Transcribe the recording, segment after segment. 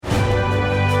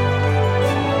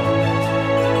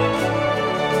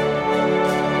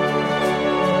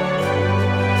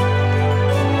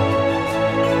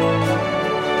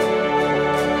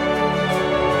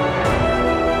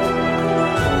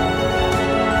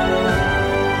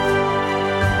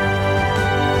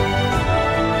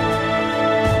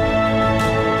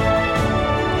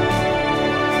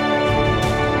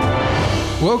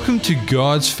Welcome to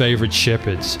God's Favourite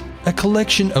Shepherds, a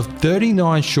collection of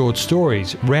 39 short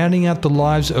stories rounding out the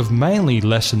lives of mainly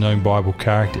lesser-known Bible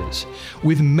characters,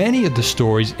 with many of the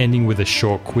stories ending with a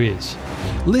short quiz.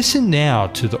 Listen now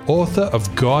to the author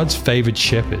of God's Favourite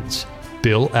Shepherds,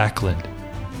 Bill Ackland.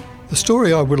 The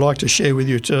story I would like to share with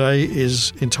you today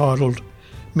is entitled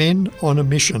Men on a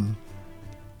Mission.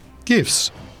 Gifts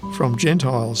from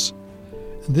Gentiles.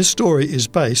 And this story is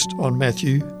based on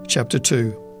Matthew chapter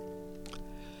 2.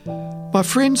 My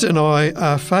friends and I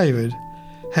are favoured,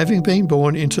 having been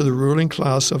born into the ruling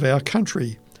class of our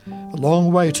country, a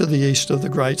long way to the east of the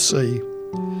Great Sea.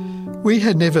 We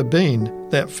had never been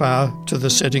that far to the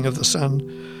setting of the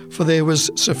sun, for there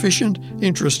was sufficient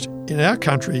interest in our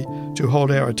country to hold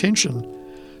our attention.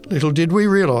 Little did we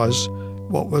realise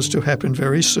what was to happen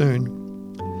very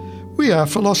soon. We are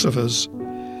philosophers,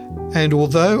 and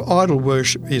although idol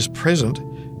worship is present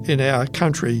in our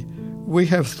country, we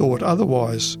have thought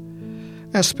otherwise.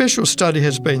 Our special study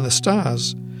has been the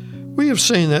stars. We have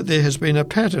seen that there has been a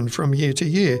pattern from year to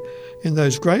year in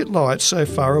those great lights so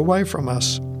far away from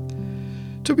us.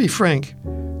 To be frank,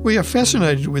 we are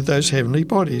fascinated with those heavenly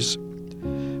bodies.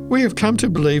 We have come to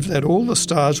believe that all the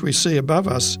stars we see above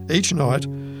us each night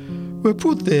were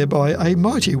put there by a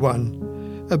mighty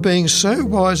one, a being so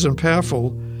wise and powerful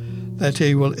that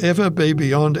he will ever be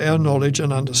beyond our knowledge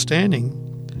and understanding.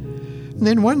 And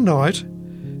then one night,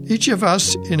 each of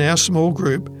us in our small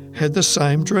group had the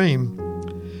same dream.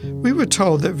 We were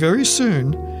told that very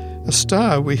soon a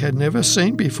star we had never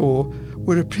seen before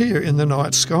would appear in the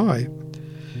night sky.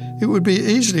 It would be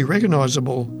easily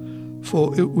recognisable,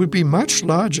 for it would be much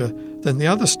larger than the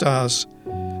other stars,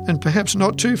 and perhaps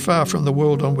not too far from the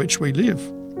world on which we live.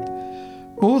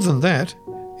 More than that,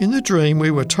 in the dream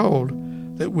we were told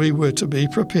that we were to be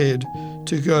prepared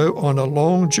to go on a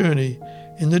long journey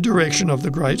in the direction of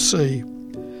the Great Sea.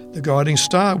 The guiding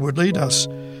star would lead us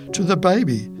to the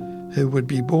baby who would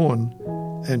be born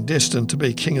and destined to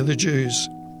be King of the Jews.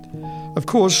 Of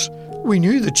course, we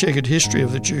knew the checkered history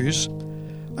of the Jews.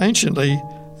 Anciently,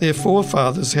 their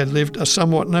forefathers had lived a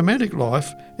somewhat nomadic life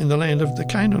in the land of the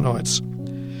Canaanites.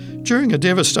 During a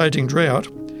devastating drought,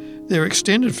 their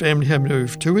extended family had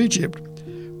moved to Egypt,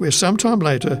 where sometime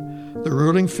later the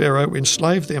ruling Pharaoh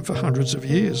enslaved them for hundreds of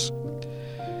years.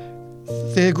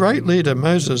 Their great leader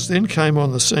Moses then came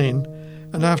on the scene,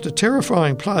 and after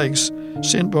terrifying plagues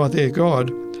sent by their God,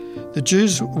 the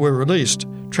Jews were released,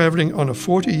 travelling on a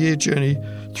 40-year journey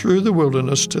through the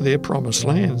wilderness to their promised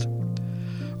land.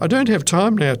 I don't have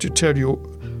time now to tell you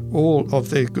all of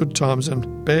their good times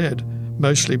and bad,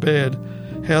 mostly bad,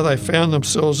 how they found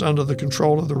themselves under the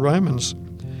control of the Romans.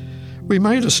 We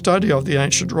made a study of the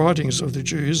ancient writings of the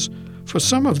Jews, for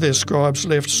some of their scribes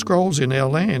left scrolls in our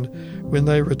land when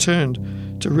they returned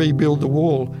to rebuild the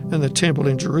wall and the temple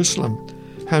in Jerusalem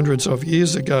hundreds of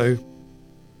years ago.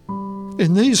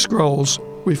 In these scrolls,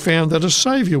 we found that a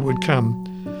Saviour would come,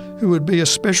 who would be a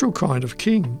special kind of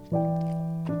king.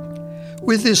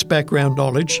 With this background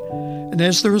knowledge, and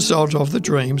as the result of the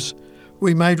dreams,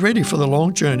 we made ready for the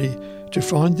long journey to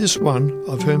find this one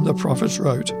of whom the prophets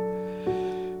wrote.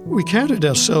 We counted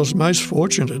ourselves most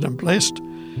fortunate and blessed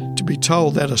to be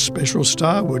told that a special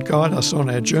star would guide us on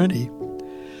our journey.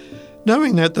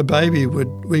 Knowing that the baby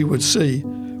we would see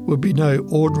would be no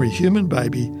ordinary human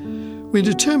baby, we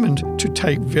determined to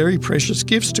take very precious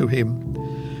gifts to him.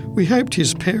 We hoped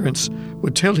his parents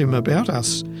would tell him about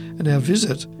us and our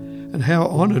visit, and how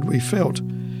honoured we felt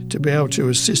to be able to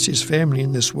assist his family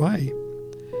in this way.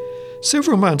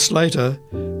 Several months later,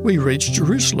 we reached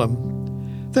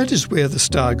Jerusalem. That is where the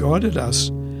star guided us,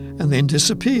 and then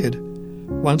disappeared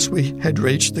once we had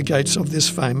reached the gates of this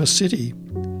famous city.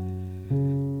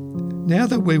 Now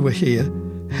that we were here,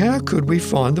 how could we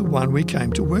find the one we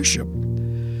came to worship?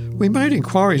 We made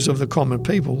inquiries of the common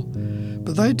people,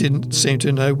 but they didn't seem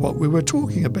to know what we were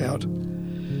talking about.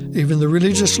 Even the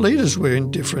religious leaders were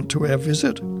indifferent to our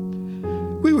visit.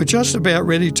 We were just about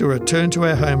ready to return to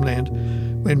our homeland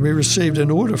when we received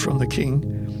an order from the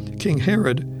king, King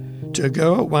Herod, to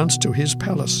go at once to his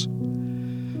palace.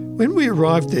 When we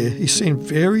arrived there, he seemed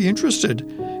very interested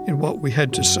in what we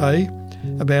had to say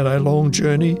about our long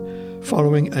journey,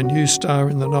 following a new star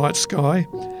in the night sky,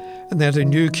 and that a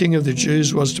new king of the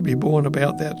Jews was to be born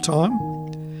about that time.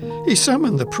 He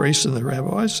summoned the priests and the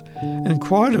rabbis and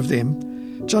inquired of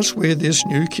them just where this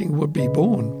new king would be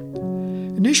born.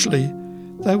 Initially,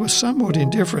 they were somewhat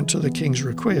indifferent to the king's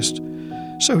request,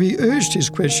 so he urged his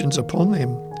questions upon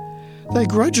them. They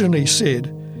grudgingly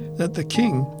said that the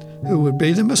king, who would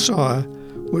be the Messiah,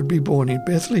 would be born in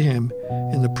Bethlehem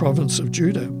in the province of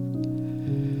Judah.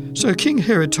 So King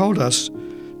Herod told us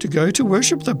to go to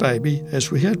worship the baby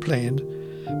as we had planned,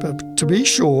 but to be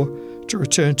sure to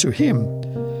return to him,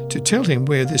 to tell him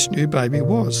where this new baby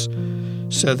was,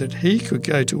 so that he could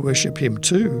go to worship him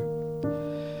too.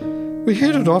 We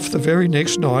headed off the very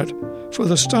next night, for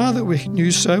the star that we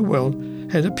knew so well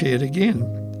had appeared again.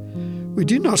 We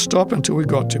did not stop until we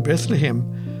got to Bethlehem,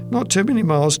 not too many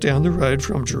miles down the road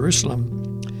from Jerusalem.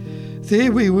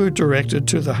 There we were directed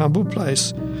to the humble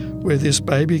place where this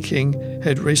baby king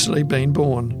had recently been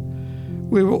born.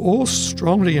 We were all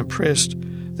strongly impressed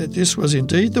that this was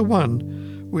indeed the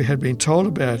one we had been told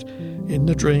about in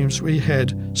the dreams we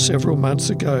had several months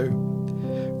ago.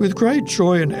 With great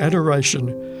joy and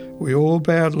adoration, we all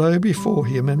bowed low before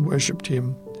him and worshipped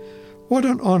him. What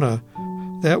an honour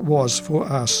that was for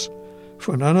us,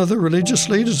 for none of the religious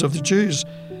leaders of the Jews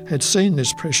had seen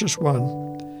this precious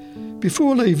one.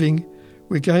 Before leaving,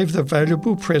 we gave the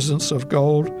valuable presents of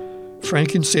gold,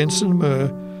 frankincense and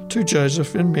myrrh to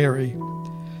Joseph and Mary.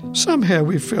 Somehow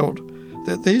we felt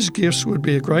that these gifts would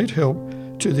be a great help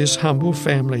to this humble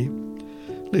family.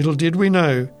 Little did we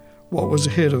know what was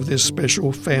ahead of this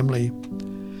special family.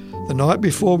 The night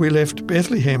before we left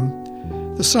Bethlehem,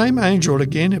 the same angel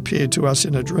again appeared to us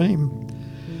in a dream.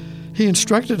 He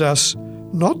instructed us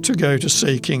not to go to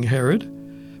see King Herod,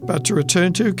 but to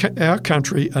return to our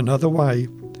country another way.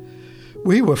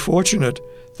 We were fortunate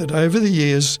that over the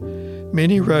years,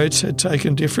 many roads had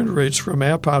taken different routes from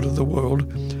our part of the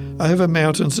world, over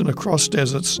mountains and across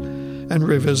deserts and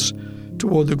rivers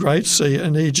toward the Great Sea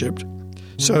and Egypt,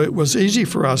 so it was easy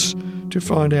for us to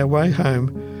find our way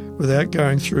home without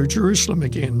going through Jerusalem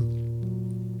again.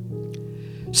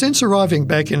 Since arriving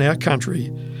back in our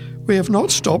country, we have not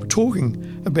stopped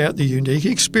talking about the unique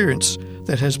experience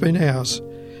that has been ours.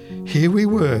 Here we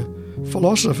were,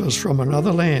 philosophers from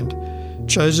another land,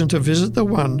 chosen to visit the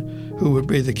one who would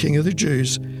be the King of the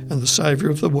Jews and the Saviour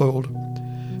of the world.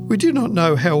 We did not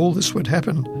know how all this would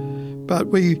happen, but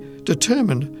we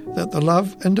determined that the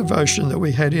love and devotion that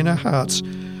we had in our hearts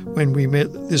when we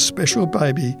met this special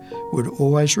baby would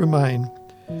always remain.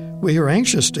 We are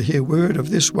anxious to hear word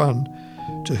of this one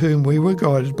to whom we were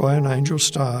guided by an angel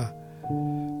star.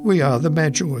 We are the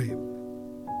Magi.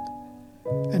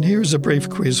 And here is a brief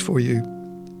quiz for you.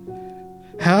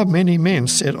 How many men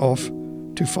set off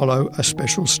to follow a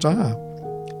special star?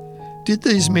 Did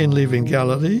these men live in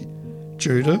Galilee,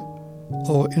 Judah,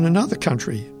 or in another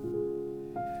country?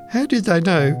 How did they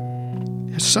know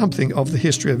something of the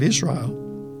history of Israel?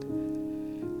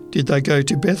 Did they go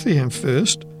to Bethlehem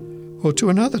first or to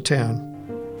another town?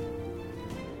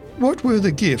 What were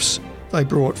the gifts they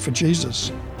brought for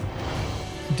Jesus?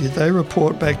 Did they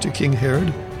report back to King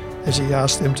Herod as he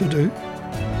asked them to do?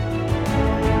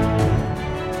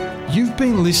 You've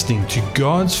been listening to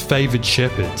God's Favoured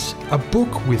Shepherds, a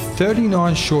book with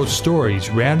 39 short stories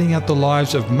rounding out the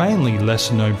lives of mainly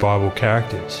lesser-known Bible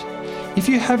characters. If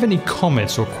you have any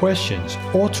comments or questions,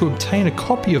 or to obtain a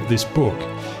copy of this book,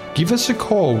 give us a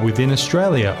call within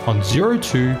Australia on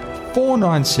 02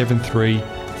 4973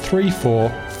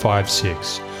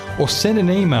 3456 or send an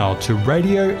email to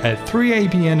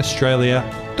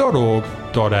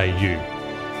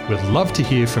radio@3abnaustralia.org.au. We'd love to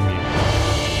hear from you.